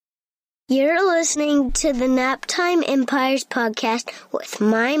You're listening to the Naptime Empires podcast with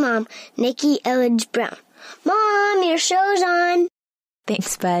my mom, Nikki Elledge Brown. Mom, your show's on.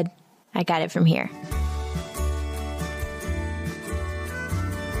 Thanks, bud. I got it from here.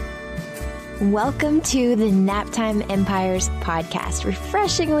 Welcome to the Naptime Empires podcast,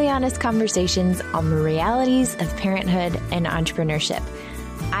 refreshingly honest conversations on the realities of parenthood and entrepreneurship.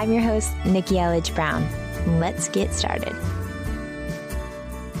 I'm your host, Nikki Elledge Brown. Let's get started.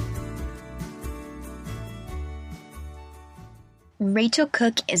 Racheal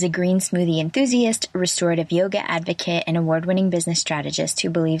Cook is a green smoothie enthusiast, restorative yoga advocate, and award-winning business strategist who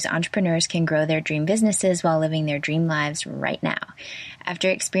believes entrepreneurs can grow their dream businesses while living their dream lives right now.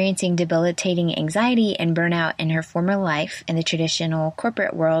 After experiencing debilitating anxiety and burnout in her former life in the traditional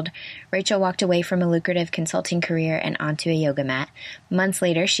corporate world, Racheal walked away from a lucrative consulting career and onto a yoga mat. Months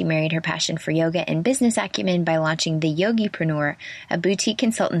later, she married her passion for yoga and business acumen by launching The Yogipreneur, a boutique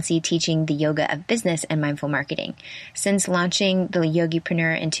consultancy teaching the yoga of business and mindful marketing. Since launching The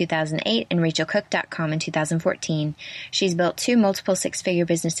Yogipreneur in 2008 and RachealCook.com in 2014, she's built two multiple six-figure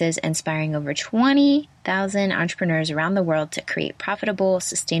businesses, inspiring over 20,000 entrepreneurs around the world to create profitable,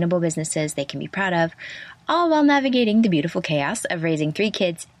 sustainable businesses they can be proud of, all while navigating the beautiful chaos of raising 3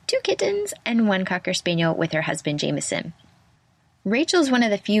 kids, 2 kittens, and 1 Cocker Spaniel with her husband, Jameson. Racheal's one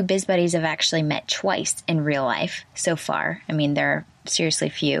of the few biz buddies I've actually met twice in real life so far. I mean, there are seriously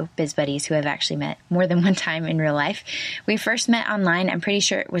few biz buddies who have actually met more than one time in real life. We first met online. I'm pretty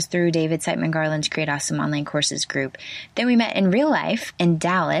sure it was through David Siteman Garland's Great Awesome Online Courses group. Then we met in real life in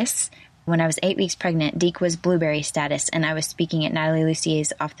Dallas. When I was 8 weeks pregnant, Deke was blueberry status, and I was speaking at Natalie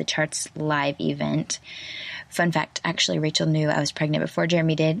Lucier's Off the Charts live event. Fun fact, actually, Racheal knew I was pregnant before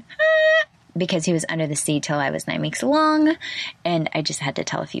Jeremy did, because he was under the sea till I was 9 weeks along, and I just had to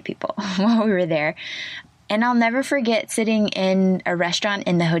tell a few people while we were there. And I'll never forget sitting in a restaurant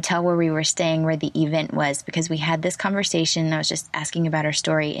in the hotel where we were staying, where the event was, because we had this conversation. I was just asking about her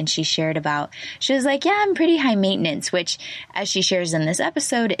story, and she was like, yeah, I'm pretty high maintenance, which, as she shares in this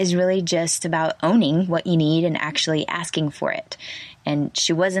episode, is really just about owning what you need and actually asking for it. And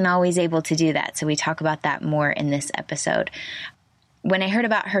she wasn't always able to do that. So we talk about that more in this episode. When I heard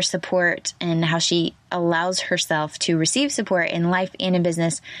about her support and how she allows herself to receive support in life and in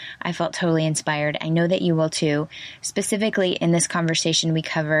business, I felt totally inspired. I know that you will too. Specifically in this conversation, we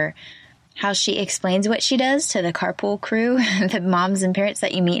cover how she explains what she does to the carpool crew, the moms and parents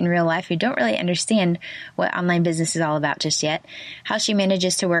that you meet in real life who don't really understand what online business is all about just yet, how she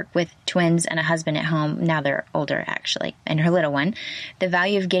manages to work with twins and a husband at home, now they're older actually, and her little one, the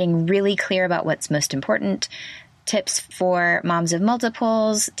value of getting really clear about what's most important, tips for moms of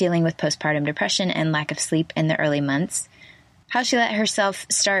multiples, dealing with postpartum depression and lack of sleep in the early months, how she let herself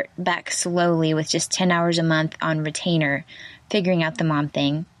start back slowly with just 10 hours a month on retainer, figuring out the mom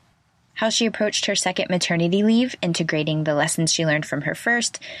thing, how she approached her second maternity leave, integrating the lessons she learned from her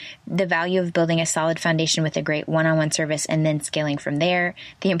first, the value of building a solid foundation with a great one-on-one service and then scaling from there,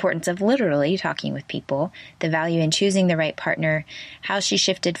 the importance of literally talking with people, the value in choosing the right partner, how she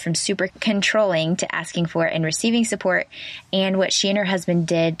shifted from super controlling to asking for and receiving support, and what she and her husband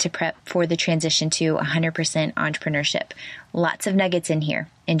did to prep for the transition to 100% entrepreneurship. Lots of nuggets in here.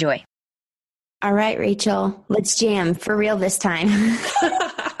 Enjoy. All right, Racheal, let's jam for real this time.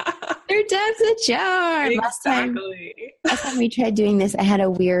 Third time's a charm. Exactly. Last time we tried doing this, I had a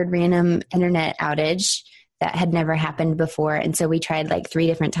weird random internet outage that had never happened before. And so we tried like 3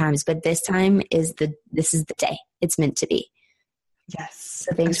 different times, but this time this is the day it's meant to be. Yes.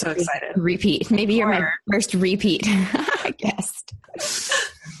 So thanks I'm so excited. Repeat. Maybe you're my first repeat guest.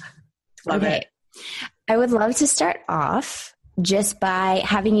 Love it. I would love to start off just by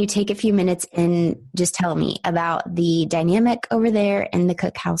having you take a few minutes and just tell me about the dynamic over there in the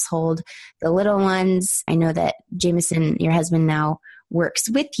Cook household, the little ones. I know that Jameson, your husband, now works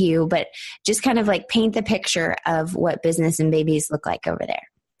with you, but just kind of like paint the picture of what business and babies look like over there.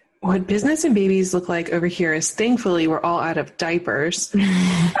 What business and babies look like over here is, thankfully, we're all out of diapers.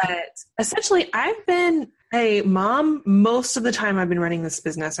 But essentially, I've been a mom most of the time I've been running this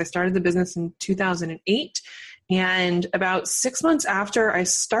business. I started the business in 2008. And about 6 months after I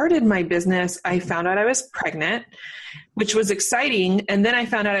started my business, I found out I was pregnant, which was exciting. And then I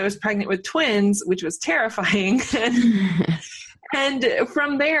found out I was pregnant with twins, which was terrifying. And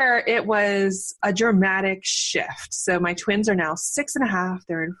from there, it was a dramatic shift. So my twins are now 6.5.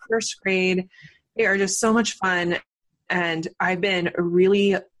 They're in first grade. They are just so much fun. And I've been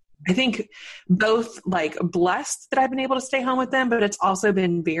really, I think, both like blessed that I've been able to stay home with them, but it's also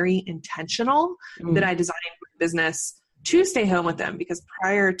been very intentional that I designed my business to stay home with them, because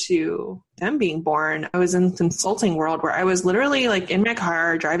prior to them being born, I was in the consulting world where I was literally like in my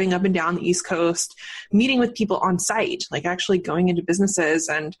car, driving up and down the East Coast, meeting with people on site, like actually going into businesses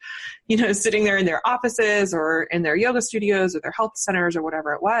and, sitting there in their offices or in their yoga studios or their health centers or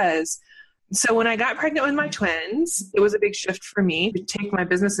whatever it was. So when I got pregnant with my twins, it was a big shift for me to take my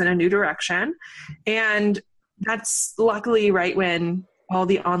business in a new direction. And that's luckily right when all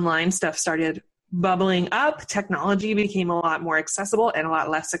the online stuff started bubbling up. Technology became a lot more accessible and a lot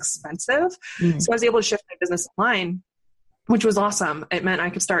less expensive. So I was able to shift my business online, which was awesome. It meant I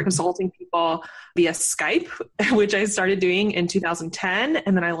could start consulting people via Skype, which I started doing in 2010.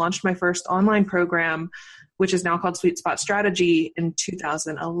 And then I launched my first online program, which is now called Sweet Spot Strategy, in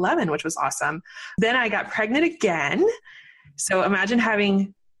 2011, which was awesome. Then I got pregnant again. So imagine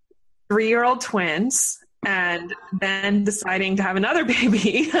having 3-year-old twins and then deciding to have another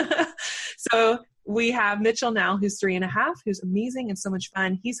baby. So we have Mitchell now, who's 3.5, who's amazing and so much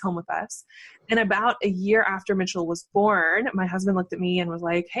fun. He's home with us. And about a year after Mitchell was born, my husband looked at me and was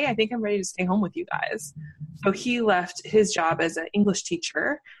like, hey, I think I'm ready to stay home with you guys. So he left his job as an English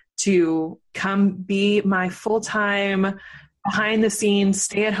teacher to come be my full-time, behind-the-scenes,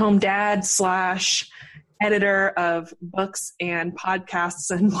 stay-at-home dad / editor of books and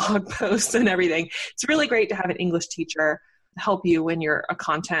podcasts and blog posts and everything. It's really great to have an English teacher help you when you're a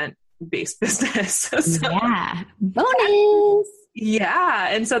content-based business. Yeah. Bonus. Yeah.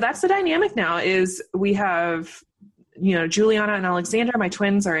 And so that's the dynamic now is we have, Juliana and Alexandra, my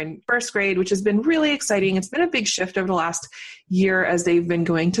twins, are in first grade, which has been really exciting. It's been a big shift over the last year as they've been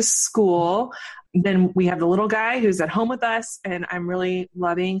going to school. Then we have the little guy who's at home with us, and I'm really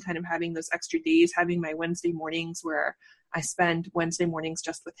loving kind of having those extra days, having my Wednesday mornings where I spend Wednesday mornings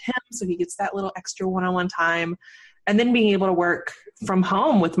just with him. So he gets that little extra one-on-one time. And then being able to work from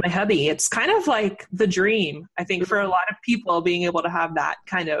home with my hubby. It's kind of like the dream, I think, for a lot of people, being able to have that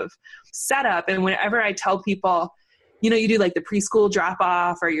kind of setup. And whenever I tell people, you do like the preschool drop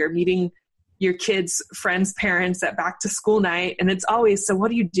off, or you're meeting your kids' friends' parents at back to school night. And it's always, so what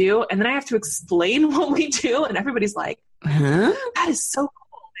do you do? And then I have to explain what we do. And everybody's like, that is so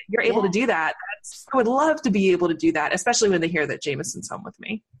cool that you're able to do that. I would love to be able to do that, especially when they hear that Jameson's home with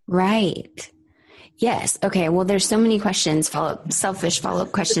me. Right. Yes. Okay. Well, there's so many questions, selfish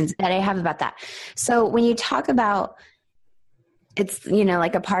follow-up questions that I have about that. So when you talk about it's,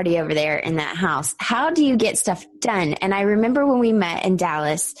 like a party over there in that house, how do you get stuff done? And I remember when we met in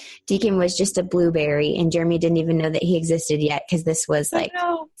Dallas, Deacon was just a blueberry and Jeremy didn't even know that he existed yet, because this was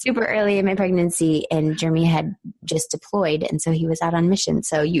super early in my pregnancy and Jeremy had just deployed. And so he was out on mission.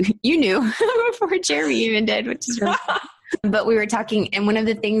 So you knew before Jeremy even did, which is really fun. But we were talking, and one of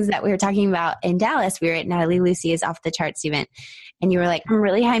the things that we were talking about in Dallas, we were at Natalie Lucy's Off the Charts event, and you were like, I'm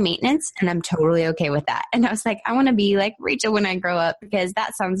really high maintenance, and I'm totally okay with that. And I was like, I want to be like Racheal when I grow up, because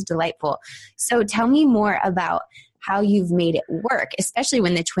that sounds delightful. So tell me more about how you've made it work, especially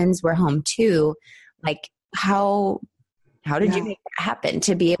when the twins were home too. Like, how did you make that happen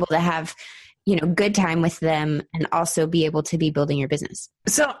to be able to have good time with them and also be able to be building your business?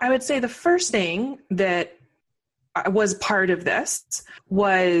 So I would say the first thing that was part of this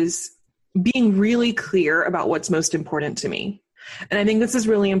was being really clear about what's most important to me. And I think this is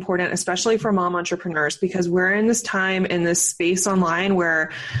really important, especially for mom entrepreneurs, because we're in this time, in this space online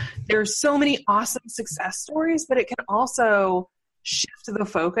where there's so many awesome success stories, but it can also shift the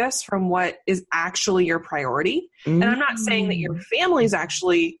focus from what is actually your priority. And I'm not saying that your family is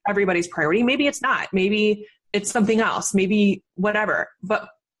actually everybody's priority. Maybe it's not. Maybe it's something else. Maybe whatever. But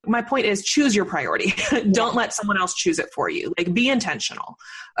my point is, choose your priority. Don't let someone else choose it for you. Like, be intentional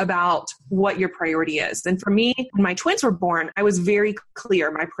about what your priority is. And for me, when my twins were born, I was very clear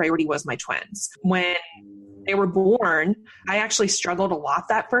my priority was my twins. When they were born, I actually struggled a lot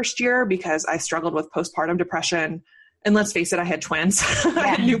that first year because I struggled with postpartum depression. And let's face it, I had twins. I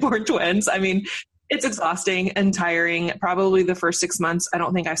had newborn twins. I mean, it's exhausting and tiring. Probably the first 6 months, I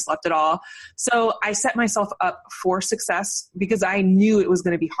don't think I slept at all. So I set myself up for success because I knew it was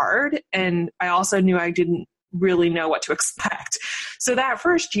going to be hard. And I also knew I didn't really know what to expect. So that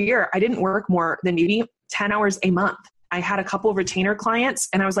first year, I didn't work more than maybe 10 hours a month. I had a couple of retainer clients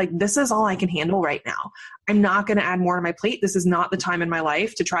and I was like, this is all I can handle right now. I'm not going to add more to my plate. This is not the time in my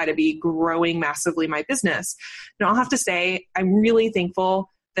life to try to be growing massively my business. And I'll have to say, I'm really thankful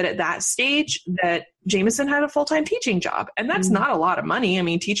that at that stage that Jameson had a full-time teaching job. And that's not a lot of money. I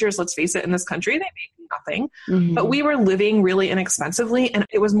mean, teachers, let's face it, in this country, they make nothing, but we were living really inexpensively. And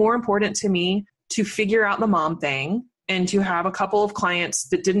it was more important to me to figure out the mom thing and to have a couple of clients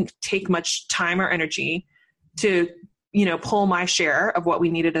that didn't take much time or energy to, pull my share of what we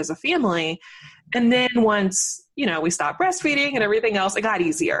needed as a family. And then once, we stopped breastfeeding and everything else, it got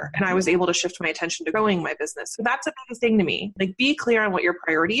easier. And I was able to shift my attention to growing my business. So that's the biggest thing to me. Like, be clear on what your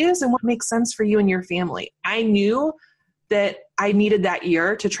priority is and what makes sense for you and your family. I knew that I needed that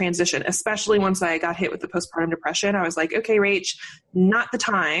year to transition, especially once I got hit with the postpartum depression. I was like, okay, Rach, not the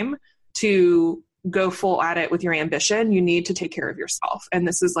time to go full at it with your ambition. You need to take care of yourself. And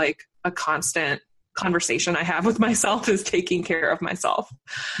this is like a constant conversation I have with myself, is taking care of myself.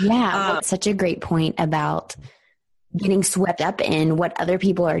 Yeah. That's such a great point about getting swept up in what other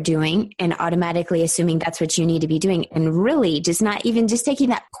people are doing and automatically assuming that's what you need to be doing. And really just not even just taking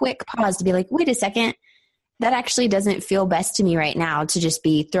that quick pause to be like, wait a second, that actually doesn't feel best to me right now to just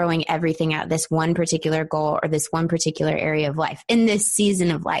be throwing everything at this one particular goal or this one particular area of life in this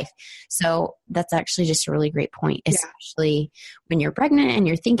season of life. So that's actually just a really great point, especially when you're pregnant and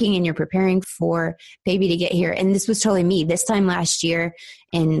you're thinking and you're preparing for baby to get here. And this was totally me. This time last year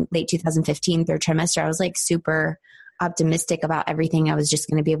in late 2015, third trimester, I was like super optimistic about everything I was just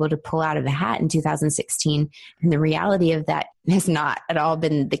going to be able to pull out of the hat in 2016. And the reality of that has not at all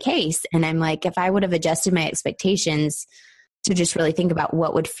been the case. And I'm like, if I would have adjusted my expectations to just really think about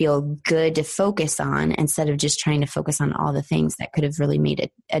what would feel good to focus on instead of just trying to focus on all the things that could have really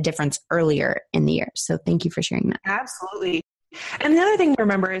made a difference earlier in the year. So thank you for sharing that. Absolutely. And the other thing to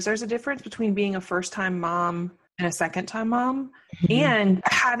remember is there's a difference between being a first-time mom and a second-time mom, and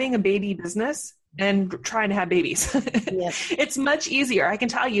having a baby business and trying to have babies. Yep. It's much easier. I can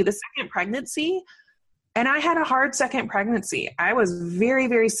tell you, the second pregnancy, and I had a hard second pregnancy. I was very,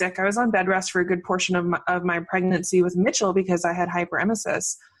 very sick. I was on bed rest for a good portion of my pregnancy with Mitchell because I had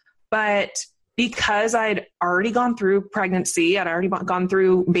hyperemesis. But because I'd already gone through pregnancy, I'd already gone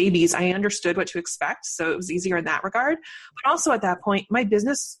through babies, I understood what to expect. So it was easier in that regard. But also at that point, my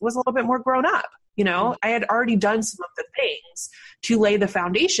business was a little bit more grown up. I had already done some of the things to lay the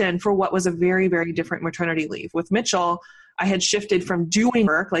foundation for what was a very, very different maternity leave. With Mitchell, I had shifted from doing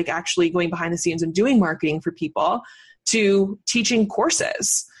work, like actually going behind the scenes and doing marketing for people, to teaching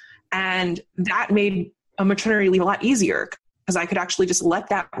courses. And that made a maternity leave a lot easier because I could actually just let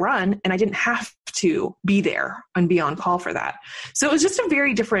that run and I didn't have to be there and be on call for that. So it was just a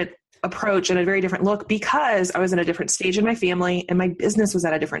very different approach and a very different look because I was in a different stage in my family and my business was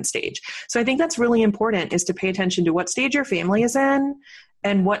at a different stage. So I think that's really important, is to pay attention to what stage your family is in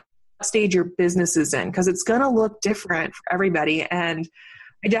and what stage your business is in, because it's going to look different for everybody. And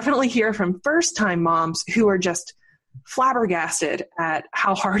I definitely hear from first-time moms who are just flabbergasted at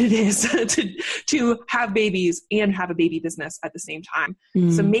how hard it is to have babies and have a baby business at the same time.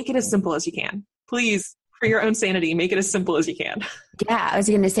 So make it as simple as you can. Please, for your own sanity, make it as simple as you can. Yeah, I was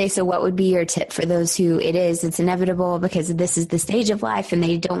going to say, so what would be your tip for those who it's inevitable because this is the stage of life and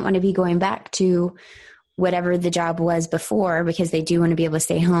they don't want to be going back to whatever the job was before because they do want to be able to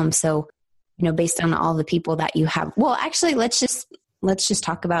stay home. So, based on all the people that you have, well, actually, let's just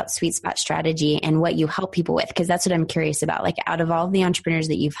talk about Sweet Spot strategy and what you help people with, because that's what I'm curious about. Like, out of all the entrepreneurs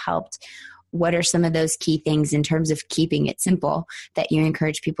that you've helped, what are some of those key things in terms of keeping it simple that you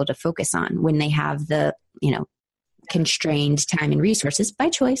encourage people to focus on when they have the, constrained time and resources by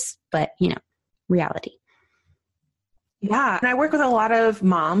choice, but, reality? Yeah. And I work with a lot of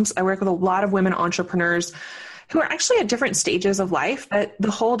moms. I work with a lot of women entrepreneurs who are actually at different stages of life, but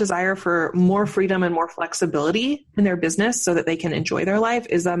the whole desire for more freedom and more flexibility in their business so that they can enjoy their life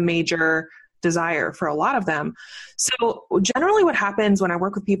is a major desire for a lot of them. So generally what happens when I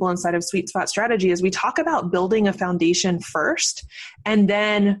work with people inside of Sweet Spot strategy is we talk about building a foundation first and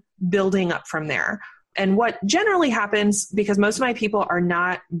then building up from there. And what generally happens, because most of my people are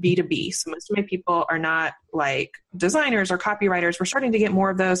not B2B, so most of my people are not like designers or copywriters. We're starting to get more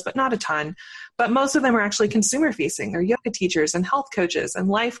of those, but not a ton. But most of them are actually consumer facing. They're yoga teachers and health coaches and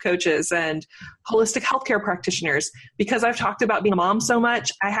life coaches and holistic healthcare practitioners. Because I've talked about being a mom so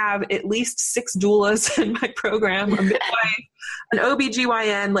much, I have at least 6 doulas in my program, a midwife, an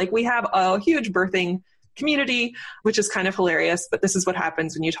OBGYN. Like, we have a huge birthing community, which is kind of hilarious, but this is what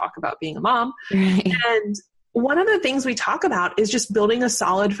happens when you talk about being a mom. Right. And one of the things we talk about is just building a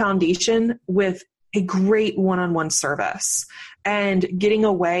solid foundation with a great one-on-one service and getting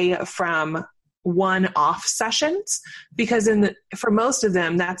away from one-off sessions, because for most of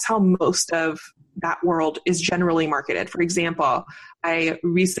them, that's how most of that world is generally marketed. For example, I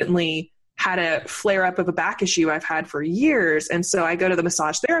recently had a flare up of a back issue I've had for years. And so I go to the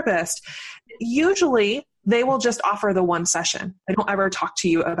massage therapist. Usually they will just offer the one session. They don't ever talk to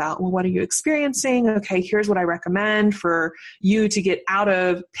you about, well, what are you experiencing? Okay, here's what I recommend for you to get out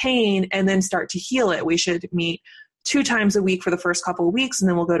of pain and then start to heal it. We should meet 2 times a week for the first couple of weeks, and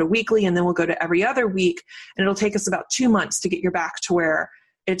then we'll go to weekly, and then we'll go to every other week. And it'll take us about 2 months to get your back to where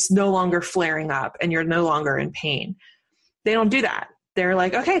it's no longer flaring up and you're no longer in pain. They don't do that. They're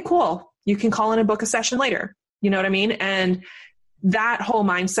like, okay, cool. You can call in and book a session later. You know what I mean? And that whole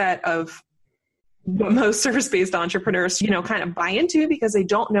mindset of what most service-based entrepreneurs, kind of buy into because they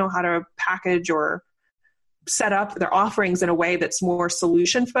don't know how to package or set up their offerings in a way that's more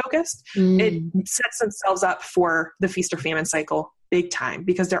solution focused. It sets themselves up for the feast or famine cycle big time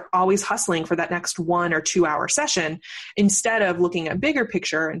because they're always hustling for that next 1 or 2 hour session instead of looking at bigger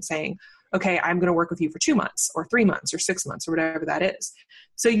picture and saying, okay, I'm going to work with you for 2 months or 3 months or 6 months or whatever that is.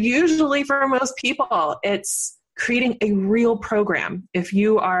 So usually for most people, it's creating a real program. If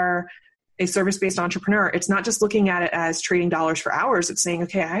you are a service-based entrepreneur, it's not just looking at it as trading dollars for hours. It's saying,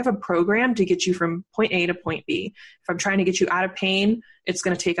 okay, I have a program to get you from point A to point B. If I'm trying to get you out of pain, it's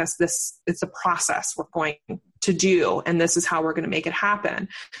going to take us this, it's a process we're going to do. And this is how we're going to make it happen.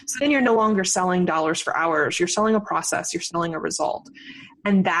 So then you're no longer selling dollars for hours. You're selling a process. You're selling a result.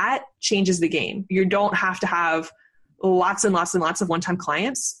 And that changes the game. You don't have to have lots and lots and lots of one-time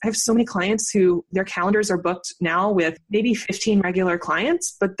clients. I have so many clients who their calendars are booked now with maybe 15 regular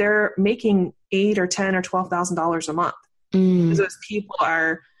clients, but they're making $8,000 or $10,000 or $12,000 a month. Because those people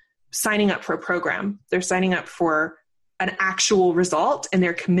are signing up for a program. They're signing up for an actual result and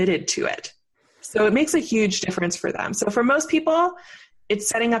they're committed to it. So it makes a huge difference for them. So for most people, it's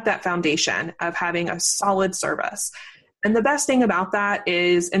setting up that foundation of having a solid service. And the best thing about that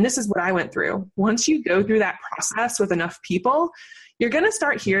is, and this is what I went through, once you go through that process with enough people, you're going to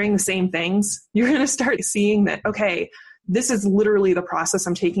start hearing the same things. You're going to start seeing that, okay, this is literally the process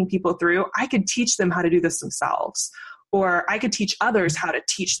I'm taking people through. I could teach them how to do this themselves, or I could teach others how to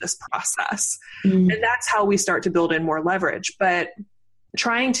teach this process. And that's how we start to build in more leverage. But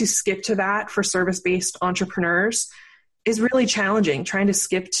trying to skip to that for service-based entrepreneurs is really challenging. Trying to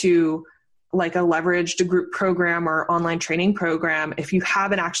skip to like a leveraged group program or online training program, if you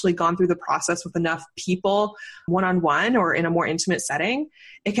haven't actually gone through the process with enough people one-on-one or in a more intimate setting,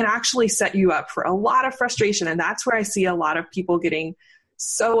 it can actually set you up for a lot of frustration. And that's where I see a lot of people getting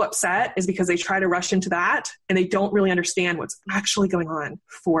so upset, is because they try to rush into that and they don't really understand what's actually going on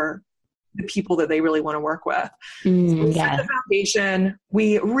for the people that they really want to work with. So we set the foundation,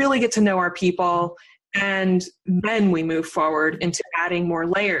 we really get to know our people, and then we move forward into adding more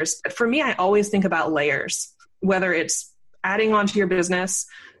layers. But for me, I always think about layers, whether it's adding onto your business,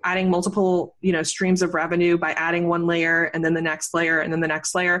 adding multiple, streams of revenue by adding one layer and then the next layer and then the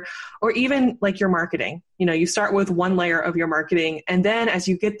next layer, or even like your marketing. You start with one layer of your marketing. And then as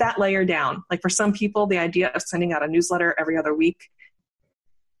you get that layer down, like for some people, the idea of sending out a newsletter every other week,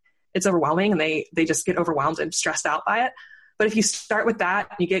 it's overwhelming and they just get overwhelmed and stressed out by it. But if you start with that,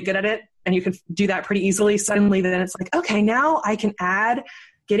 you get good at it, and you can do that pretty easily, suddenly then it's like, okay, now I can add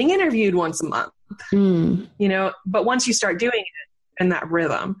getting interviewed once a month, but once you start doing it in that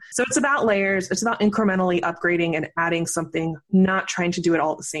rhythm. So it's about layers. It's about incrementally upgrading and adding something, not trying to do it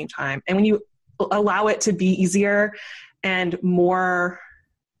all at the same time. And when you allow it to be easier and more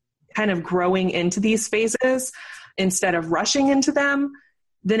kind of growing into these phases instead of rushing into them,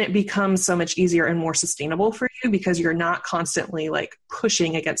 then it becomes so much easier and more sustainable for you because you're not constantly like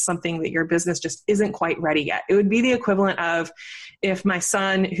pushing against something that your business just isn't quite ready yet. It would be the equivalent of if my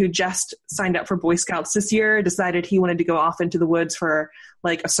son, who just signed up for Boy Scouts this year, decided he wanted to go off into the woods for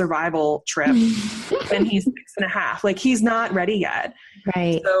like a survival trip and he's 6.5, like he's not ready yet.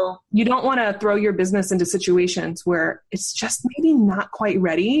 Right. So you don't want to throw your business into situations where it's just maybe not quite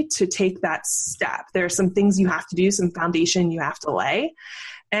ready to take that step. There are some things you have to do, some foundation you have to lay.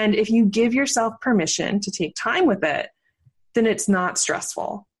 And if you give yourself permission to take time with it, then it's not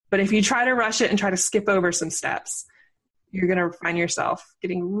stressful. But if you try to rush it and try to skip over some steps, you're going to find yourself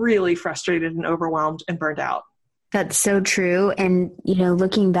getting really frustrated and overwhelmed and burned out. That's so true. And,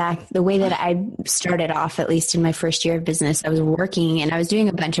 looking back, the way that I started off, at least in my first year of business, I was working and I was doing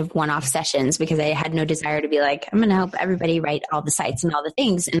a bunch of one-off sessions because I had no desire to be like, I'm going to help everybody write all the sites and all the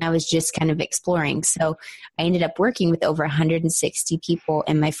things. And I was just kind of exploring. So I ended up working with over 160 people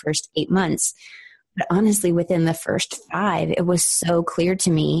in my first 8 months. But honestly, within the first 5, it was so clear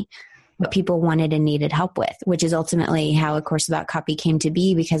to me what people wanted and needed help with, which is ultimately how A Course About Copy came to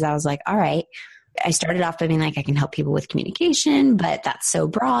be, because I was like, all right, I started off by being like, I can help people with communication, but that's so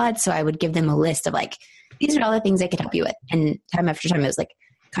broad. So I would give them a list of like, these are all the things I could help you with. And time after time, it was like,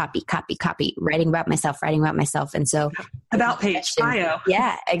 copy, writing about myself. And so about page bio.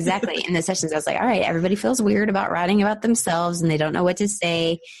 Yeah, exactly. In the sessions, I was like, all right, everybody feels weird about writing about themselves and they don't know what to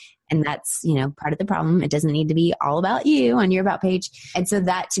say. And that's, part of the problem. It doesn't need to be all about you on your about page. And so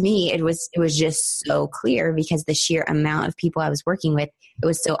that to me, it was just so clear because the sheer amount of people I was working with, it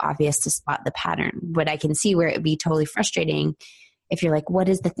was so obvious to spot the pattern. What I can see where it would be totally frustrating if you're like, what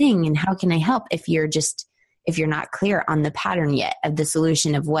is the thing and how can I help? If you're not clear on the pattern yet of the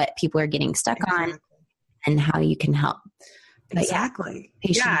solution of what people are getting stuck on and how you can help. But exactly.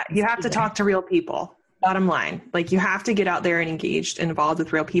 Yeah. You have to talk to real people. Bottom line, like you have to get out there and engaged and involved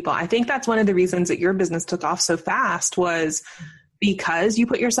with real people. I think that's one of the reasons that your business took off so fast was because you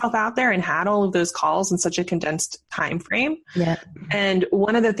put yourself out there and had all of those calls in such a condensed time frame. Yeah. And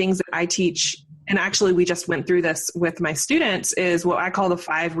one of the things that I teach, and actually we just went through this with my students, is what I call the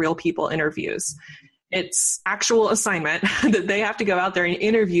 5 real people interviews. It's actual assignment that they have to go out there and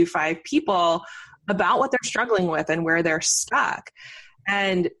interview 5 people about what they're struggling with and where they're stuck.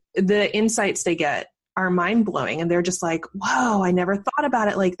 And the insights they get are mind-blowing. And they're just like, whoa, I never thought about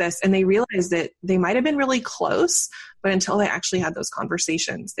it like this. And they realize that they might have been really close, but until they actually had those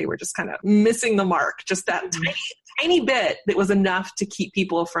conversations, they were just kind of missing the mark, just that tiny bit that was enough to keep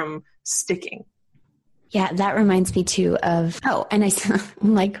people from sticking. Yeah, that reminds me too of, and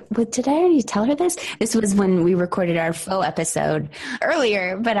I'm like, did I already tell her this? This was when we recorded our faux episode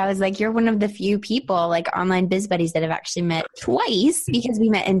earlier, but I was like, you're one of the few people, like online biz buddies, that have actually met twice, because we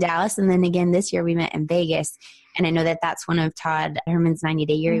met in Dallas. And then again, this year we met in Vegas. And I know that that's one of Todd Herman's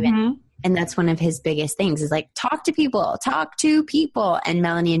 90-day year event. And that's one of his biggest things is like, talk to people. And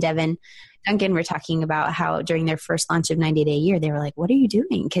Melanie and Devin Duncan were talking about how during their first launch of 90-day year, they were like, what are you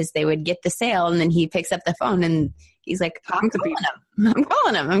doing? Because they would get the sale and then he picks up the phone and he's like, I'm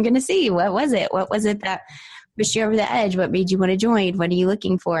calling him. I'm going to see, what was it? What was it that pushed you over the edge? What made you want to join? What are you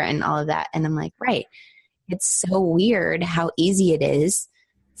looking for? And all of that. And I'm like, right. It's so weird how easy it is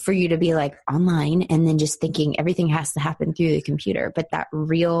for you to be like online and then just thinking everything has to happen through the computer. But that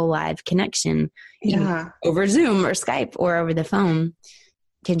real live connection over Zoom or Skype or over the phone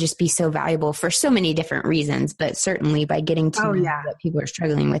can just be so valuable for so many different reasons, but certainly by getting to know what people are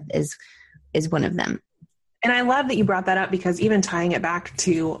struggling with is one of them. And I love that you brought that up, because even tying it back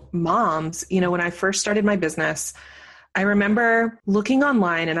to moms, when I first started my business, I remember looking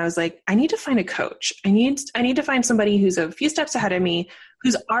online and I was like, I need to find a coach. I need to find somebody who's a few steps ahead of me,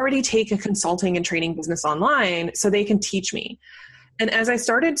 who's already taken a consulting and training business online so they can teach me. And as I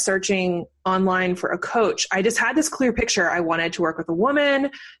started searching online for a coach, I just had this clear picture. I wanted to work with a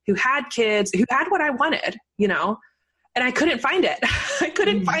woman who had kids, who had what I wanted, and I couldn't find it. I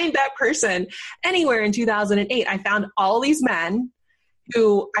couldn't find that person anywhere in 2008. I found all these men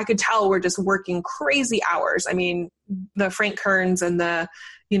who I could tell were just working crazy hours. I mean, the Frank Kearns and the,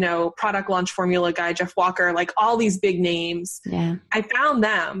 product launch formula guy, Jeff Walker, like all these big names. Yeah. I found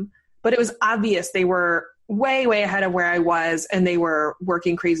them, but it was obvious they were way, way ahead of where I was, and they were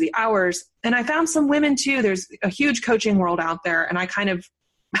working crazy hours. And I found some women too. There's a huge coaching world out there, and I kind of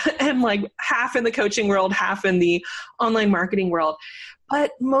am like half in the coaching world, half in the online marketing world.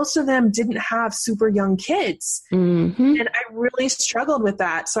 But most of them didn't have super young kids. Mm-hmm. And I really struggled with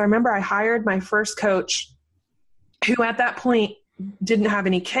that. So I remember I hired my first coach, who at that point didn't have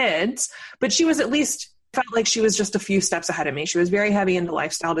any kids, but she was at least felt like she was just a few steps ahead of me. She was very heavy into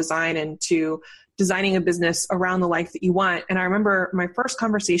lifestyle design and to designing a business around the life that you want. And I remember my first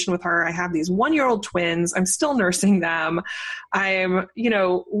conversation with her, I have these 1-year-old twins. I'm still nursing them. I'm,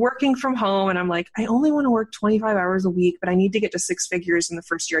 working from home, and I'm like, I only want to work 25 hours a week, but I need to get to 6 figures in the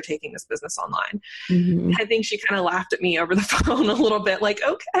first year taking this business online. Mm-hmm. I think she kind of laughed at me over the phone a little bit, like,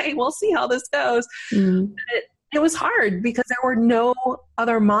 okay, we'll see how this goes. Mm-hmm. But it was hard because there were no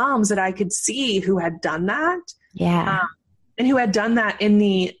other moms that I could see who had done that. Yeah. And who had done that in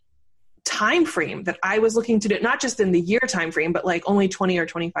the time frame that I was looking to do, not just in the year time frame, but like only 20 or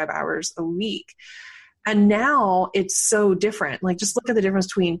 25 hours a week. And now it's so different. Like, just look at the difference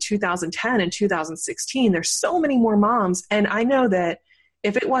between 2010 and 2016. There's so many more moms. And I know that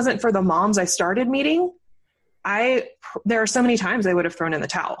if it wasn't for the moms I started meeting, there are so many times I would have thrown in the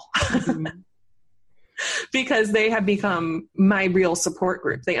towel. Mm-hmm. Because they have become my real support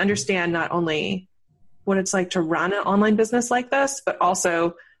group. They understand not only what it's like to run an online business like this, but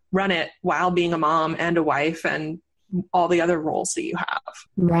also run it while being a mom and a wife and all the other roles that you have.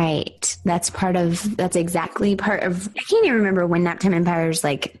 Right. That's exactly part of, I can't even remember when Naptime Empires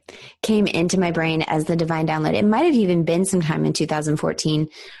came into my brain as the divine download. It might have even been sometime in 2014,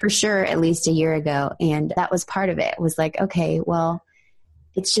 for sure, at least a year ago. And that was part of it. It was like, okay, well,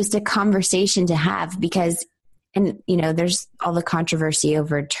 it's just a conversation to have because, there's all the controversy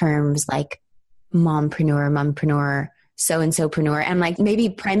over terms like mompreneur, so-and-so-preneur. I'm like, maybe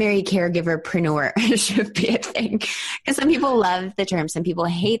primary caregiver-preneur should be a thing. Because some people love the term, some people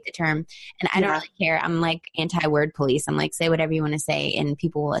hate the term, and I don't really care. I'm like anti-word police. I'm like, say whatever you want to say, and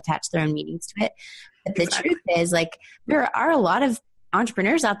people will attach their own meanings to it. But the truth is, there are a lot of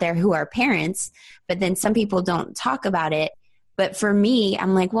entrepreneurs out there who are parents, but then some people don't talk about it But for me,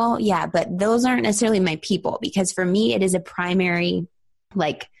 I'm like, well, yeah, but those aren't necessarily my people, because for me, it is a primary,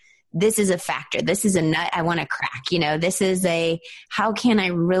 like, this is a factor. This is a nut I want to crack. This is how can I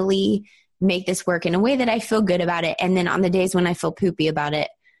really make this work in a way that I feel good about it? And then on the days when I feel poopy about it,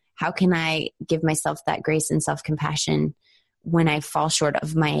 how can I give myself that grace and self-compassion when I fall short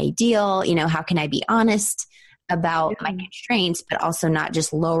of my ideal? How can I be honest about my constraints, but also not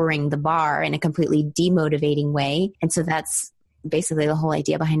just lowering the bar in a completely demotivating way? And so that's basically the whole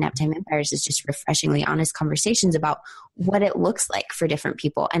idea behind Naptime Empires, is just refreshingly honest conversations about what it looks like for different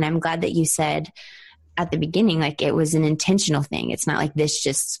people. And I'm glad that you said at the beginning, like, it was an intentional thing. It's not like this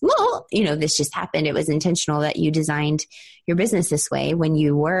just happened. It was intentional that you designed your business this way. When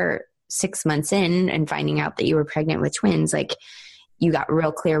you were 6 months in and finding out that you were pregnant with twins, like, you got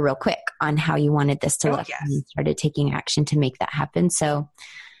real clear real quick on how you wanted this to look, and you started taking action to make that happen. So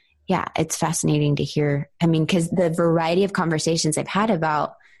yeah, it's fascinating to hear. I mean, because the variety of conversations I've had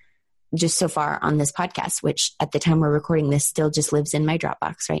about just so far on this podcast, which at the time we're recording this still just lives in my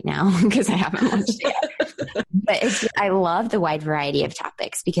Dropbox right now because I haven't launched it yet. But I love the wide variety of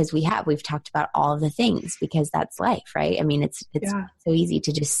topics, because we've talked about all of the things, because that's life, right? I mean, it's so easy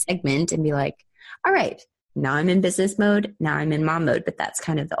to just segment and be like, all right, now I'm in business mode, now I'm in mom mode, but that's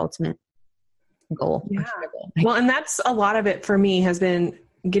kind of the ultimate goal. Yeah. Well, and that's a lot of it for me, has been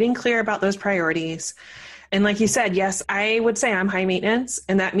getting clear about those priorities. And like you said, yes, I would say I'm high maintenance,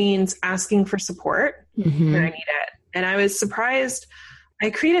 and that means asking for support when I need it. And I was surprised.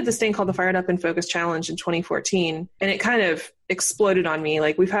 I created this thing called the Fired Up and Focus Challenge in 2014, and it kind of exploded on me.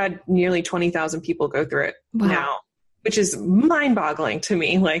 Like, we've had nearly 20,000 people go through it now, which is mind boggling to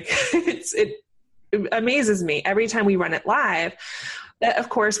me. Like, it amazes me every time we run it live. That, of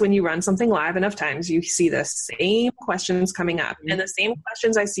course, when you run something live enough times, you see the same questions coming up, and the same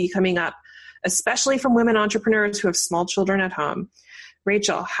questions I see coming up, especially from women entrepreneurs who have small children at home.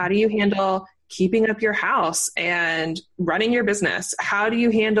 Racheal, how do you handle keeping up your house and running your business? How do you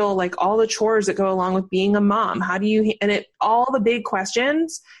handle, like, all the chores that go along with being a mom? All the big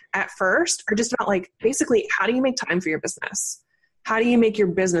questions at first are just about, like, basically, how do you make time for your business? How do you make your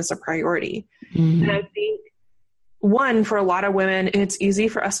business a priority? And I think, one, for a lot of women, it's easy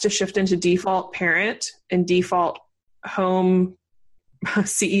for us to shift into default parent and default home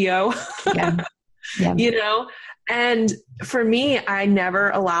CEO, and for me, I never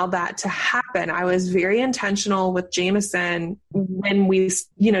allowed that to happen. I was very intentional with Jameson when we,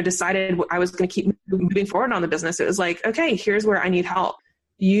 decided I was going to keep moving forward on the business. It was like, okay, here's where I need help.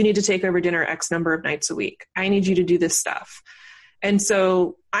 You need to take over dinner X number of nights a week. I need you to do this stuff. And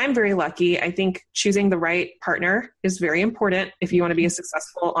so I'm very lucky. I think choosing the right partner is very important. If you want to be a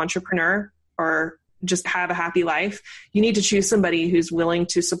successful entrepreneur or just have a happy life, you need to choose somebody who's willing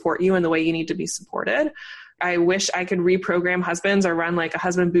to support you in the way you need to be supported. I wish I could reprogram husbands or run like a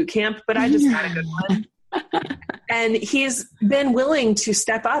husband boot camp, but I just got a good one. And he's been willing to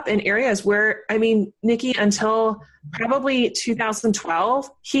step up in areas where, Nikki, until probably 2012,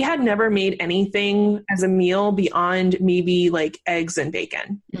 he had never made anything as a meal beyond maybe like eggs and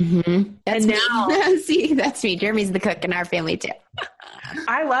bacon. That's now, see, that's me. Jeremy's the cook in our family too.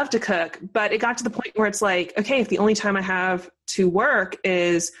 I love to cook, but it got to the point where it's like, okay, if the only time I have to work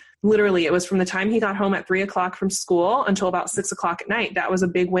is literally, it was from the time he got home at 3:00 from school until about 6:00 at night. That was a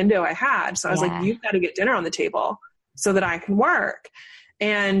big window I had. So I was like, you've got to get dinner on the table so that I can work.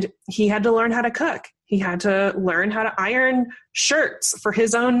 And he had to learn how to cook. He had to learn how to iron shirts for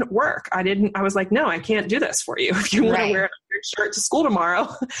his own work. I was like, no, I can't do this for you. If you want to wear a shirt to school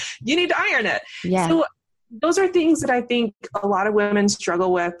tomorrow, you need to iron it. Yeah. So those are things that I think a lot of women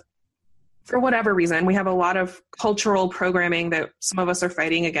struggle with for whatever reason. We have a lot of cultural programming that some of us are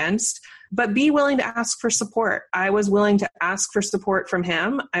fighting against, but be willing to ask for support. I was willing to ask for support from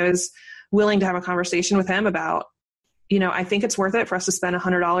him. I was willing to have a conversation with him about, I think it's worth it for us to spend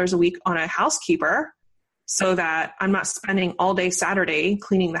 $100 a week on a housekeeper so that I'm not spending all day Saturday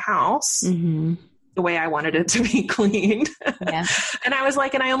cleaning the house the way I wanted it to be cleaned. Yeah. And I was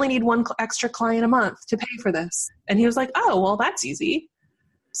like, and I only need one extra client a month to pay for this. And he was like, oh, well, that's easy.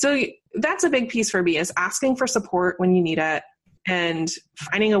 So that's a big piece for me, is asking for support when you need it and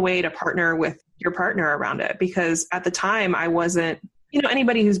finding a way to partner with your partner around it. Because at the time I wasn't,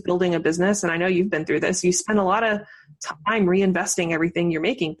 anybody who's building a business, and I know you've been through this, you spend a lot of time reinvesting everything you're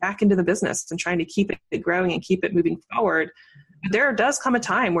making back into the business and trying to keep it growing and keep it moving forward. But there does come a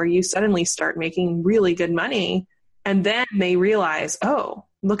time where you suddenly start making really good money, and then they realize, oh,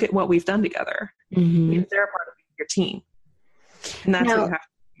 look at what we've done together. They're a part of your team. And that's what you have to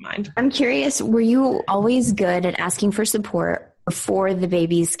keep in mind. I'm curious, were you always good at asking for support before the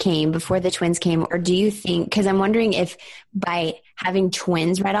babies came, before the twins came? Or do you think, because I'm wondering if by having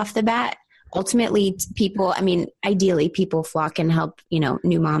twins right off the bat, ultimately people, I mean, ideally people flock and help,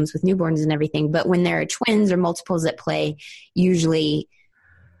 new moms with newborns and everything. But when there are twins or multiples at play, usually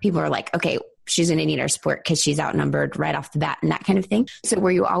people are like, okay, she's going to need our support because she's outnumbered right off the bat and that kind of thing. So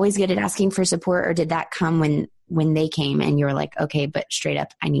were you always good at asking for support, or did that come when they came and you were like, okay, but straight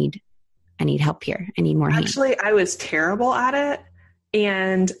up, I need help here. I need more hands. Actually, I was terrible at it.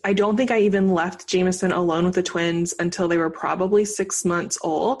 And I don't think I even left Jameson alone with the twins until they were probably 6 months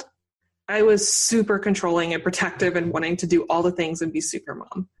old. I was super controlling and protective and wanting to do all the things and be super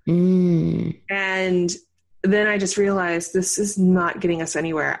mom. And then I just realized this is not getting us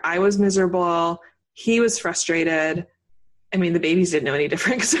anywhere. I was miserable. He was frustrated. I mean, the babies didn't know any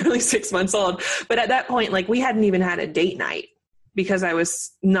different because they're only 6 months old. But at that point, we hadn't even had a date night because I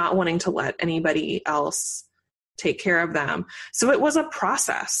was not wanting to let anybody else take care of them. So it was a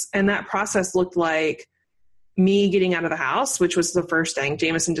process. And that process looked like me getting out of the house, which was the first thing.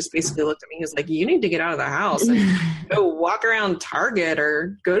 Jameson just basically looked at me. He was like, you need to get out of the house and go walk around Target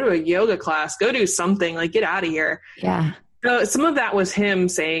or go to a yoga class, go do something, get out of here. Yeah. So some of that was him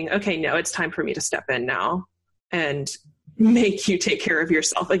saying, okay, no, it's time for me to step in now and make you take care of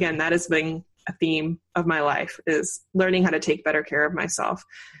yourself. Again, that has been a theme of my life, is learning how to take better care of myself.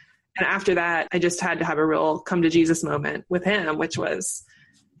 And after that, I just had to have a real come to Jesus moment with him, which was,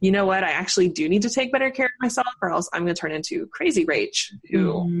 you know what? I actually do need to take better care of myself, or else I'm going to turn into crazy Rach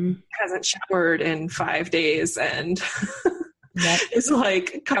who hasn't showered in 5 days and is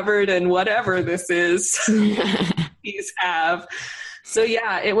covered in whatever this is these have. So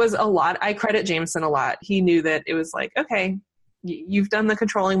yeah, it was a lot. I credit Jameson a lot. He knew that it was okay, you've done the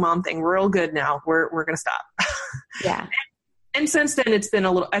controlling mom thing. We're all good now. We're going to stop. Yeah. And since then it's been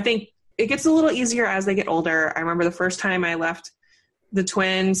I think it gets a little easier as they get older. I remember the first time I left the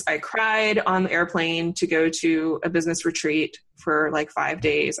twins, I cried on the airplane to go to a business retreat for 5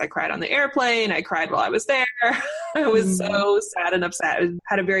 days. I cried on the airplane. I cried while I was there. I was so sad and upset. I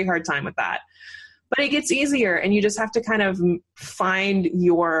had a very hard time with that. But it gets easier, and you just have to kind of find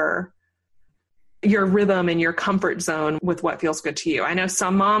your rhythm and your comfort zone with what feels good to you. I know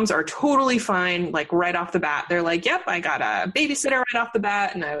some moms are totally fine, right off the bat. They're like, yep, I got a babysitter right off the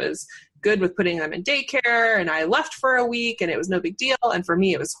bat, and I was good with putting them in daycare, and I left for a week and it was no big deal. And for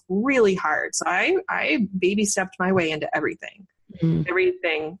me, it was really hard. So I baby stepped my way into everything,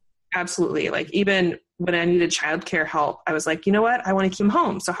 everything. Absolutely. Even when I needed childcare help, I was like, you know what? I want to keep them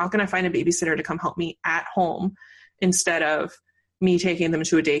home. So how can I find a babysitter to come help me at home instead of me taking them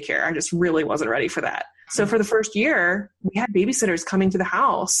to a daycare? I just really wasn't ready for that. So for the first year, we had babysitters coming to the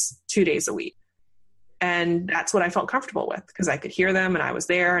house 2 days a week. And that's what I felt comfortable with, because I could hear them and I was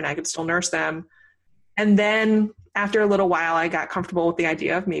there and I could still nurse them. And then after a little while, I got comfortable with the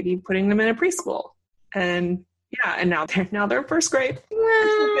idea of maybe putting them in a preschool. And yeah, and now they're first grade.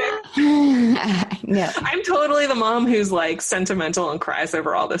 No. I'm totally the mom who's sentimental and cries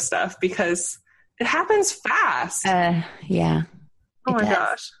over all this stuff because it happens fast. Yeah. Oh my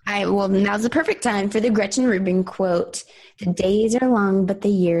gosh. Now's the perfect time for the Gretchen Rubin quote. The days are long, but the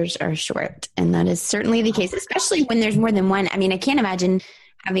years are short. And that is certainly the case, especially when there's more than one. I mean, I can't imagine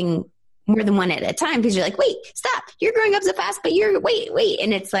having more than one at a time, because you're like, wait, stop. You're growing up so fast, but wait.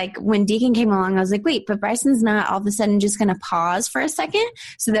 And it's when Deacon came along, I was like, wait, but Bryson's not all of a sudden just going to pause for a second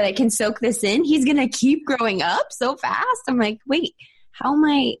so that I can soak this in. He's going to keep growing up so fast. I'm like, wait, how am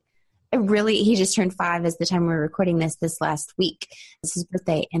I? He just turned 5 as the time we were recording this last week. It's his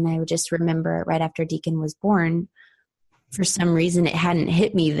birthday. And I would just remember right after Deacon was born, for some reason it hadn't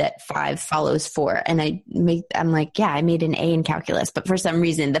hit me that 5 follows 4. And I'm like, yeah, I made an A in calculus. But for some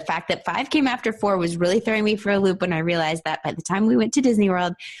reason, the fact that 5 came after 4 was really throwing me for a loop when I realized that by the time we went to Disney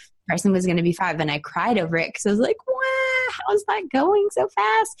World, Bryson was going to be 5. And I cried over it because I was like, wow, how's that going so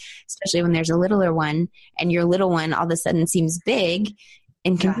fast? Especially when there's a littler one and your little one all of a sudden seems big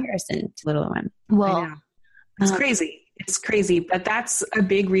in comparison to little one. Well, it's crazy. It's crazy. But that's a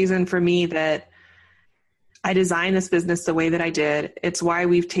big reason for me that I designed this business the way that I did. It's why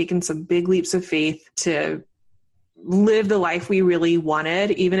we've taken some big leaps of faith to live the life we really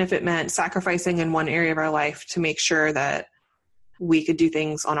wanted, even if it meant sacrificing in one area of our life to make sure that we could do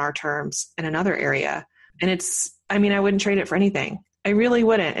things on our terms in another area. And I wouldn't trade it for anything. I really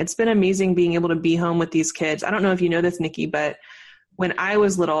wouldn't. It's been amazing being able to be home with these kids. I don't know if you know this, Nikki, but when I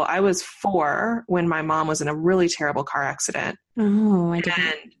was little, I was 4 when my mom was in a really terrible car accident. Oh, I didn't.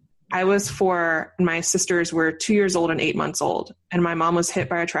 And I was 4, and my sisters were 2 years old and 8 months old. And my mom was hit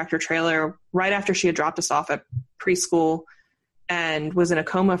by a tractor trailer right after she had dropped us off at preschool and was in a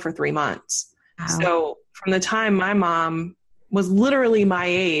coma for 3 months. Wow. So from the time my mom was literally my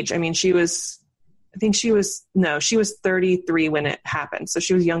age. I mean, she was 33 when it happened. So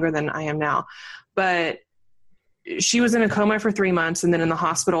she was younger than I am now, but she was in a coma for 3 months and then in the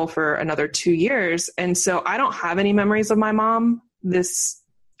hospital for another 2 years. And so I don't have any memories of my mom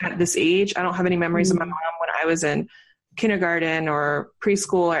at this age. I don't have any memories of my mom when I was in kindergarten or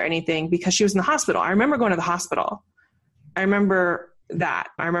preschool or anything because she was in the hospital. I remember going to the hospital. I remember that.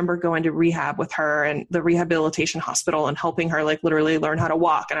 I remember going to rehab with her and the rehabilitation hospital and helping her like literally learn how to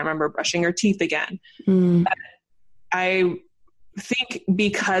walk. And I remember brushing her teeth again. I think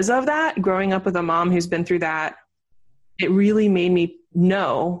because of that, growing up with a mom who's been through that, it really made me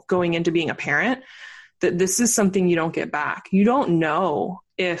know going into being a parent that this is something you don't get back. You don't know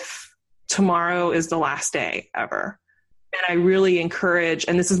if tomorrow is the last day ever. And I really encourage,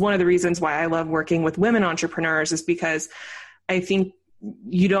 and this is one of the reasons why I love working with women entrepreneurs, is because I think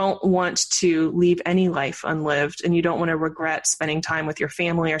you don't want to leave any life unlived and you don't want to regret spending time with your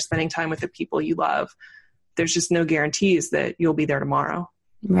family or spending time with the people you love. There's just no guarantees that you'll be there tomorrow.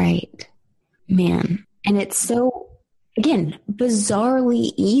 Right. Man. And it's so, again,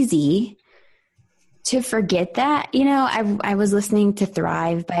 bizarrely easy to forget that. You know, I was listening to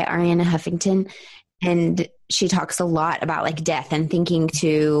Thrive by Arianna Huffington, and she talks a lot about like death and thinking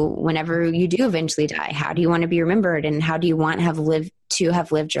to whenever you do eventually die, how do you want to be remembered and how do you want to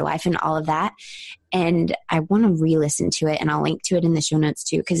have lived your life and all of that. And I want to re-listen to it, and I'll link to it in the show notes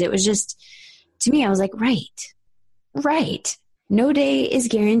too, because it was just, to me, I was like, right. No day is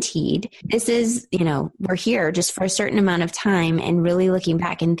guaranteed. This is, you know, we're here just for a certain amount of time, and really looking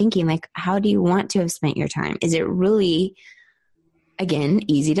back and thinking like, how do you want to have spent your time? Is it really, again,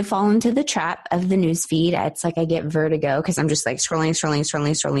 easy to fall into the trap of the news feed? It's like I get vertigo because I'm just like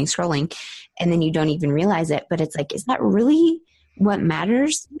scrolling. And then you don't even realize it. But it's like, is that really what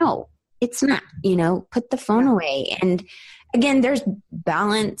matters? No, it's not. You know, put the phone away. And again, there's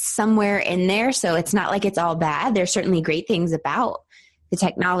balance somewhere in there. So it's not like it's all bad. There's certainly great things about the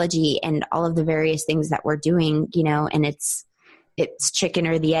technology and all of the various things that we're doing, you know, and it's chicken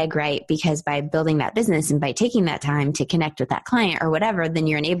or the egg, right? Because by building that business and by taking that time to connect with that client or whatever, then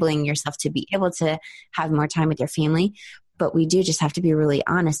you're enabling yourself to be able to have more time with your family. But we do just have to be really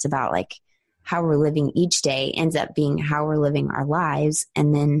honest about like how we're living each day ends up being how we're living our lives.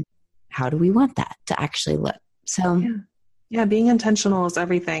 And then how do we want that to actually look? So yeah, being intentional is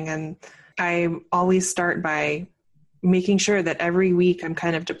everything. And I always start by making sure that every week I'm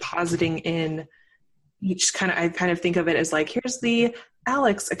kind of depositing in I kind of think of it as like, here's the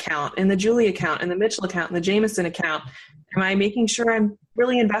Alex account and the Julie account and the Mitchell account and the Jameson account. Am I making sure I'm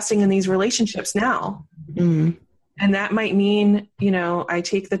really investing in these relationships now? Mm-hmm. And that might mean, you know, I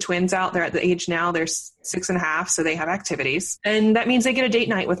take the twins out. They're at the age now, they're 6.5, so they have activities. And that means they get a date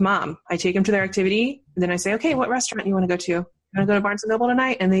night with mom. I take them to their activity. And then I say, okay, what restaurant do you want to go to? You want to go to Barnes & Noble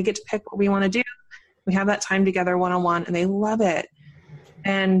tonight? And they get to pick what we want to do. We have that time together one-on-one, and they love it.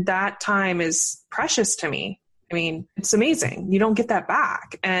 And that time is precious to me. I mean, it's amazing. You don't get that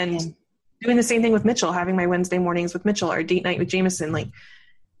back. And doing the same thing with Mitchell, having my Wednesday mornings with Mitchell or date night with Jameson, like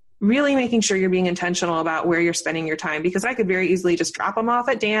really making sure you're being intentional about where you're spending your time, because I could very easily just drop them off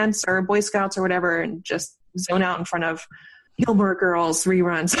at dance or Boy Scouts or whatever and just zone out in front of Gilmore Girls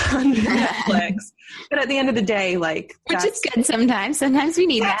reruns on Netflix. But at the end of the day, like, which is good sometimes. Sometimes we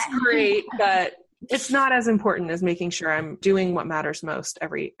need that. That's great, but it's not as important as making sure I'm doing what matters most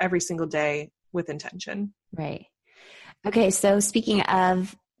every single day with intention. Right. Okay. So speaking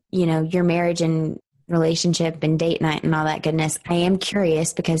of, you know, your marriage and relationship and date night and all that goodness, I am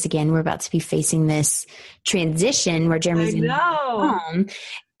curious because again, we're about to be facing this transition where Jeremy's in home.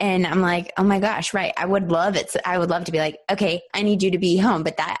 And I'm like, oh my gosh, right. I would love it. I would love to be like, okay, I need you to be home.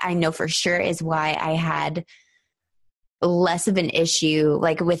 But that I know for sure is why I had less of an issue.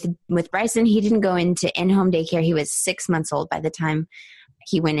 Like with Bryson, he didn't go into in-home daycare. He was 6 months old by the time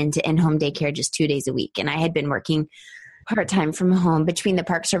he went into in-home daycare just 2 days a week. And I had been working part-time from home between the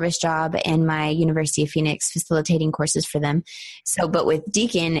Park Service job and my University of Phoenix facilitating courses for them. So, but with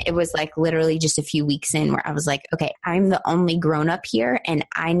Deacon, it was like literally just a few weeks in where I was like, okay, I'm the only grown-up here and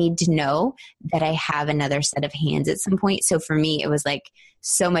I need to know that I have another set of hands at some point. So for me, it was like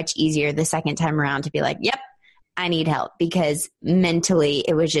so much easier the second time around to be like, yep, I need help, because mentally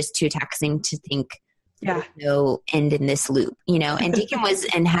it was just too taxing to think there's no end in this loop, you know. And Deacon was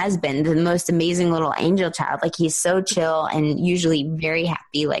and has been the most amazing little angel child. Like he's so chill and usually very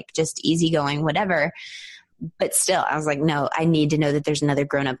happy, like just easygoing, whatever. But still, I was like, no, I need to know that there's another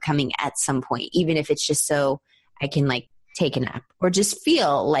grown up coming at some point, even if it's just so I can like take a nap or just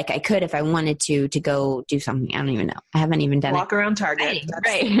feel like I could if I wanted to go do something. I don't even know. I haven't even done walk around Target.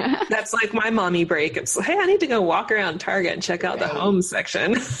 Right. That's like my mommy break. It's, hey, I need to go walk around Target and check out the home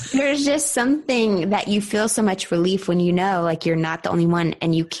section. There's just something that you feel so much relief when you know like you're not the only one,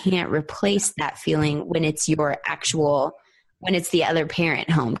 and you can't replace that feeling when it's when it's the other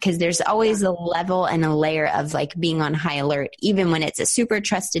parent home, because there's always a level and a layer of like being on high alert. Even when it's a super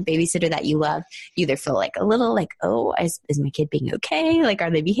trusted babysitter that you love, you either feel like a little like, oh, is my kid being okay? Like,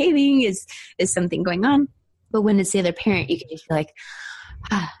 are they behaving? Is something going on? But when it's the other parent, you can just feel like,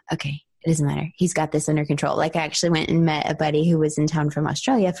 okay, it doesn't matter. He's got this under control. Like, I actually went and met a buddy who was in town from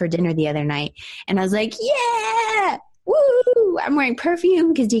Australia for dinner the other night. And I was like, yeah, woo, I'm wearing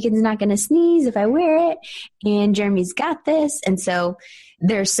perfume because Deacon's not going to sneeze if I wear it. And Jeremy's got this. And so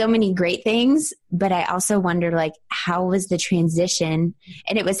there's so many great things, but I also wonder, like, how was the transition?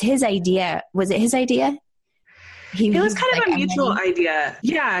 And it was his idea. Was it his idea? It was kind of a mutual idea.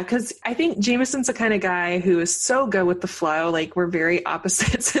 Yeah, because I think Jameson's the kind of guy who is so go with the flow. Like, we're very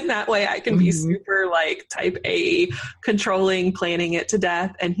opposites in that way. I can be super like type A, controlling, planning it to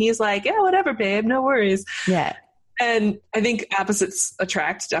death. And he's like, yeah, whatever, babe, no worries. Yeah. And I think opposites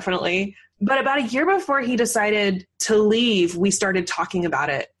attract, definitely. But about a year before he decided to leave, we started talking about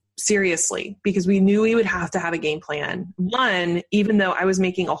it seriously because we knew we would have to have a game plan. One, even though I was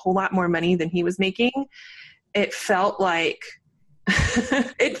making a whole lot more money than he was making, it felt like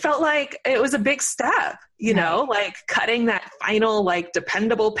it was a big step, you know, like cutting that final, like,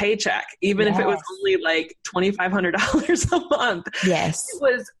 dependable paycheck, even if it was only like $2,500 a month. Yes.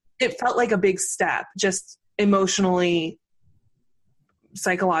 It felt like a big step, just emotionally,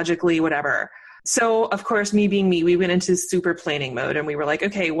 psychologically, whatever. So of course, me being me, we went into super planning mode and we were like,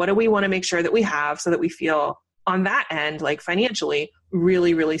 okay, what do we want to make sure that we have so that we feel on that end, like financially,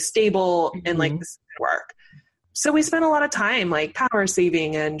 really, really stable and like this can work. So we spent a lot of time like power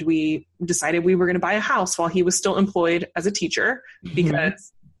saving, and we decided we were going to buy a house while he was still employed as a teacher,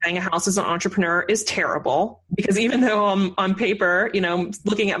 because buying a house as an entrepreneur is terrible. Because even though on paper, you know,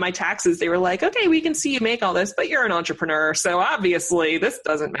 looking at my taxes, they were like, okay, we can see you make all this, but you're an entrepreneur. So obviously this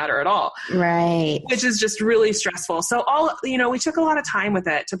doesn't matter at all. Right. Which is just really stressful. So we took a lot of time with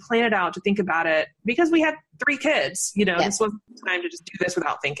it to plan it out, to think about it, because we had 3 kids, you know, This wasn't the time to just do this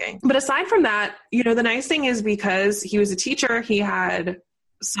without thinking. But aside from that, you know, the nice thing is because he was a teacher, he had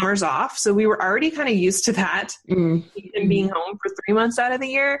summers off. So we were already kind of used to that, him being home for 3 months out of the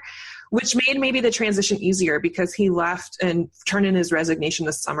year, which made maybe the transition easier because he left and turned in his resignation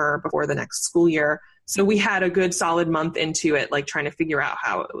this summer before the next school year. So we had a good solid month into it, like trying to figure out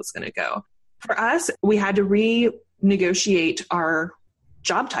how it was going to go. For us, we had to renegotiate our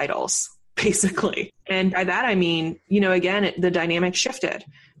job titles, basically. And by that, I mean, you know, again, the dynamic shifted.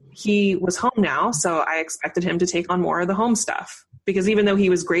 He was home now, so I expected him to take on more of the home stuff. Because even though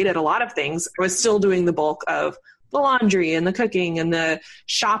he was great at a lot of things, I was still doing the bulk of the laundry and the cooking and the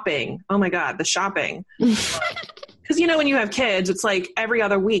shopping. Oh my God, the shopping. Because, you know, when you have kids, it's like every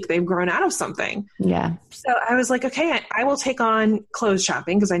other week they've grown out of something. Yeah. So I was like, okay, I will take on clothes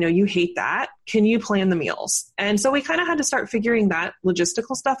shopping because I know you hate that. Can you plan the meals? And so we kind of had to start figuring that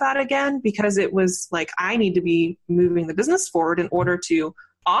logistical stuff out again, because it was like, I need to be moving the business forward in order to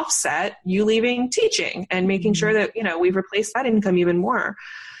offset you leaving teaching and making sure that, you know, we've replaced that income even more.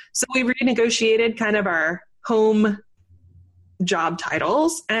 So we renegotiated kind of our home job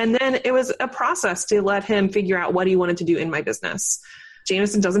titles. And then it was a process to let him figure out what he wanted to do in my business.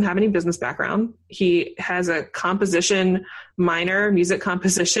 Jameson doesn't have any business background. He has a composition minor, music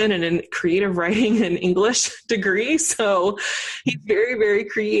composition, and a creative writing and English degree. So he's very, very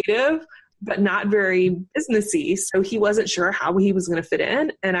creative, but not very businessy. So he wasn't sure how he was going to fit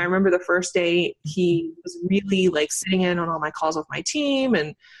in. And I remember the first day he was really like sitting in on all my calls with my team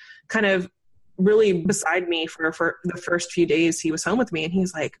and kind of really beside me for the first few days he was home with me. And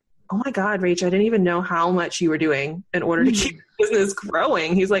he's like, oh my God, Rach, I didn't even know how much you were doing in order to keep the business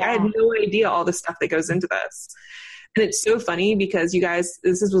growing. He's like, I had no idea all the stuff that goes into this. And it's so funny because you guys,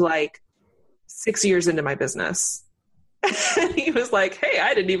 this was like 6 years into my business. And he was like, hey,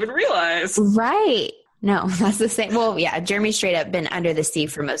 I didn't even realize. Right. No, that's the same. Well, yeah, Jeremy's straight up been under the sea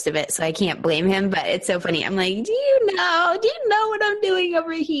for most of it, so I can't blame him, but it's so funny. I'm like, do you know what I'm doing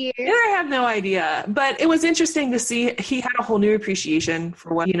over here? Yeah, I have no idea. But it was interesting to see he had a whole new appreciation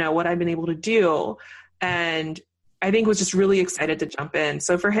for what I've been able to do. And I think was just really excited to jump in.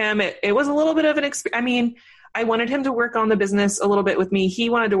 So for him, it was a little bit of an experience. I mean, I wanted him to work on the business a little bit with me. He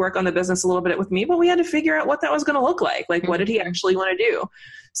wanted to work on the business a little bit with me, but we had to figure out what that was going to look like. Like, what did he actually want to do?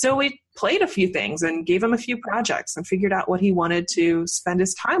 So we played a few things and gave him a few projects and figured out what he wanted to spend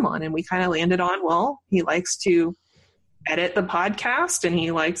his time on. And we kind of landed on, well, he likes to edit the podcast, and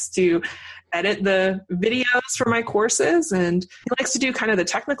he likes to edit the videos for my courses, and he likes to do kind of the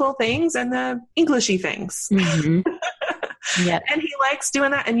technical things and the Englishy things. Mm-hmm. Yep. And he likes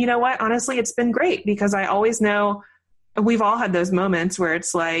doing that. And you know what? Honestly, it's been great because I always know we've all had those moments where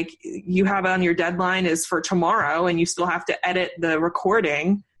it's like you have on your deadline is for tomorrow and you still have to edit the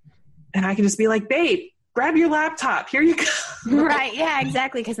recording. And I can just be like, babe, grab your laptop. Here you go. Right. Yeah,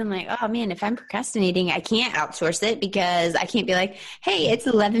 exactly. Because I'm like, oh man, if I'm procrastinating, I can't outsource it because I can't be like, hey, it's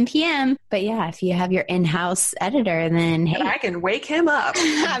 11 p.m. But yeah, if you have your in-house editor, then hey, and I can wake him up.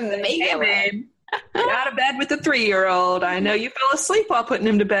 Hey, babe, get out of bed with the 3-year-old. I know you fell asleep while putting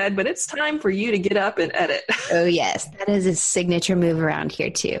him to bed, but it's time for you to get up and edit. Oh yes. That is a signature move around here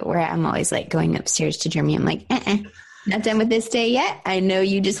too, where I'm always like going upstairs to Jeremy. I'm like, not done with this day yet. I know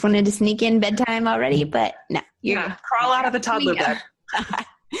you just wanted to sneak in bedtime already, but no. Crawl out of the toddler bed.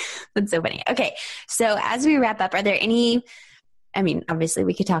 That's so funny. Okay. So as we wrap up, are there any, I mean, obviously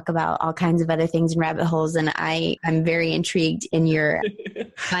we could talk about all kinds of other things and rabbit holes, and I'm very intrigued in your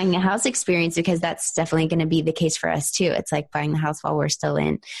buying a house experience because that's definitely going to be the case for us too. It's like buying the house while we're still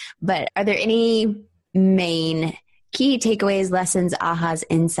in. But are there any main key takeaways, lessons, ahas,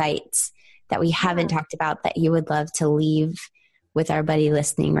 insights that we haven't talked about that you would love to leave with our buddy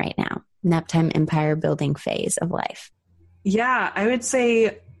listening right now? Naptime empire building phase of life. Yeah, I would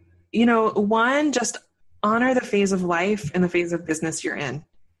say, one, just honor the phase of life and the phase of business you're in.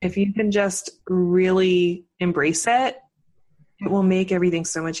 If you can just really embrace it, it will make everything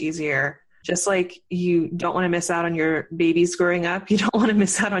so much easier. Just like you don't want to miss out on your babies growing up, you don't want to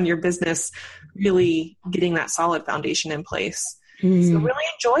miss out on your business really getting that solid foundation in place. So really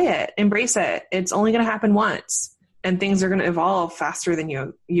enjoy it. Embrace it. It's only going to happen once, and things are going to evolve faster than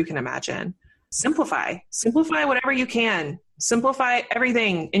you can imagine. Simplify whatever you can. Simplify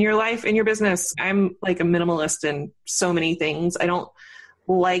everything in your life, in your business. I'm like a minimalist in so many things. I don't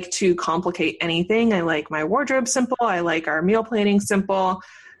like to complicate anything. I like my wardrobe simple. I like our meal planning simple.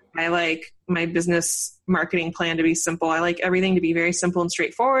 I like my business marketing plan to be simple. I like everything to be very simple and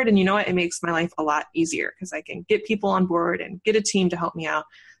straightforward. And you know what? It makes my life a lot easier because I can get people on board and get a team to help me out.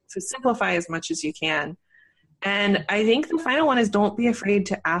 So simplify as much as you can. And I think the final one is don't be afraid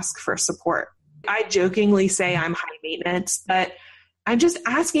to ask for support. I jokingly say I'm high maintenance, but I'm just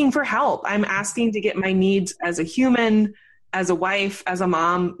asking for help. I'm asking to get my needs as a human, as a wife, as a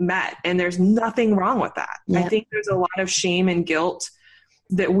mom met. And there's nothing wrong with that. Yep. I think there's a lot of shame and guilt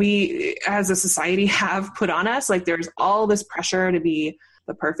that we as a society have put on us. Like there's all this pressure to be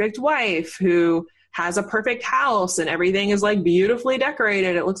the perfect wife who has a perfect house and everything is like beautifully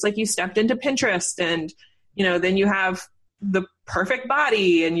decorated. It looks like you stepped into Pinterest, and then you have the perfect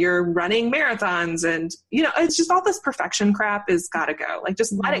body and you're running marathons, and it's just all this perfection crap is gotta go. Like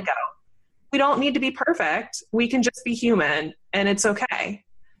just let it go. We don't need to be perfect. We can just be human, and it's okay.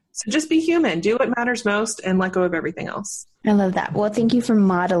 So just be human, do what matters most, and let go of everything else. I love that. Well, thank you for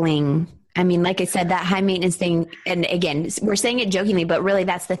modeling. I mean, like I said, that high maintenance thing, and again, we're saying it jokingly, but really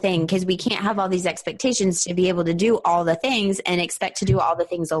that's the thing, because we can't have all these expectations to be able to do all the things and expect to do all the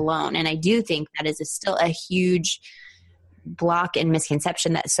things alone. And I do think that is still a huge block and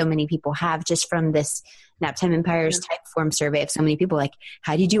misconception that so many people have just from this Naptime Empires type form survey of so many people like,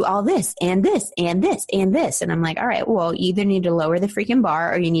 how do you do all this and this and this and this? And I'm like, all right, well, you either need to lower the freaking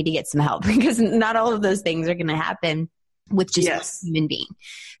bar or you need to get some help because not all of those things are going to happen with just a human being.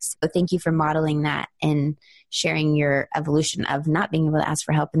 So thank you for modeling that and sharing your evolution of not being able to ask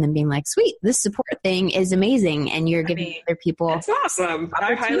for help and then being like, sweet, this support thing is amazing. And you're giving other people. It's awesome.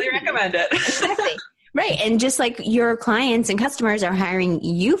 I highly recommend it. Exactly. Right. And just like your clients and customers are hiring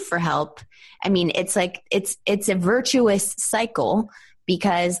you for help. I mean, it's like, it's a virtuous cycle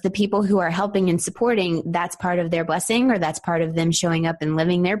because the people who are helping and supporting, that's part of their blessing or that's part of them showing up and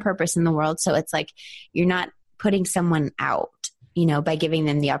living their purpose in the world. So it's like, you're not putting someone out, by giving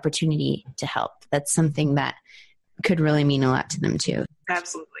them the opportunity to help. That's something that could really mean a lot to them too.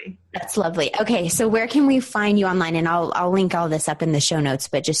 Absolutely. That's lovely. Okay. So where can we find you online? And I'll link all this up in the show notes,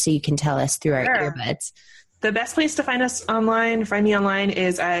 but just so you can tell us through our earbuds. The best place to find me online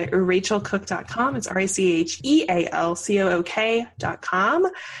is at rachealcook.com. It's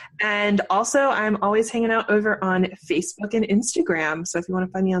RachealCook.com. And also I'm always hanging out over on Facebook and Instagram. So if you want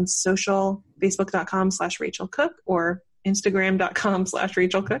to find me on social, facebook.com/RachealCook or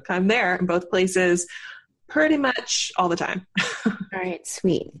Instagram.com/RachealCook, I'm there in both places pretty much all the time. All right,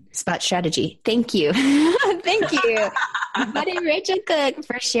 sweet. Spot strategy. Thank you. Thank you, buddy Racheal Cook,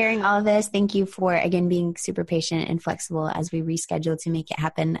 for sharing all of this. Thank you for, again, being super patient and flexible as we reschedule to make it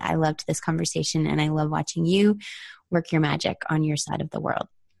happen. I loved this conversation, and I love watching you work your magic on your side of the world.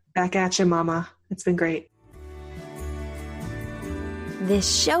 Back at you, Mama. It's been great.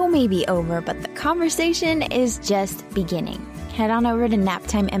 This show may be over, but the conversation is just beginning. Head on over to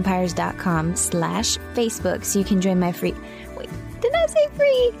naptimeempires.com/Facebook so you can join my free... Wait, did I say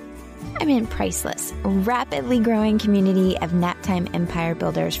free? I meant priceless, rapidly growing community of Naptime Empire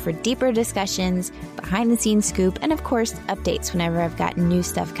builders for deeper discussions, behind-the-scenes scoop, and of course, updates whenever I've got new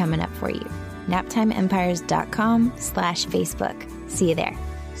stuff coming up for you. naptimeempires.com/Facebook. See you there.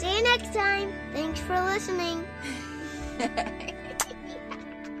 See you next time. Thanks for listening. Good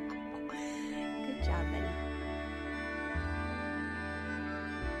job, baby.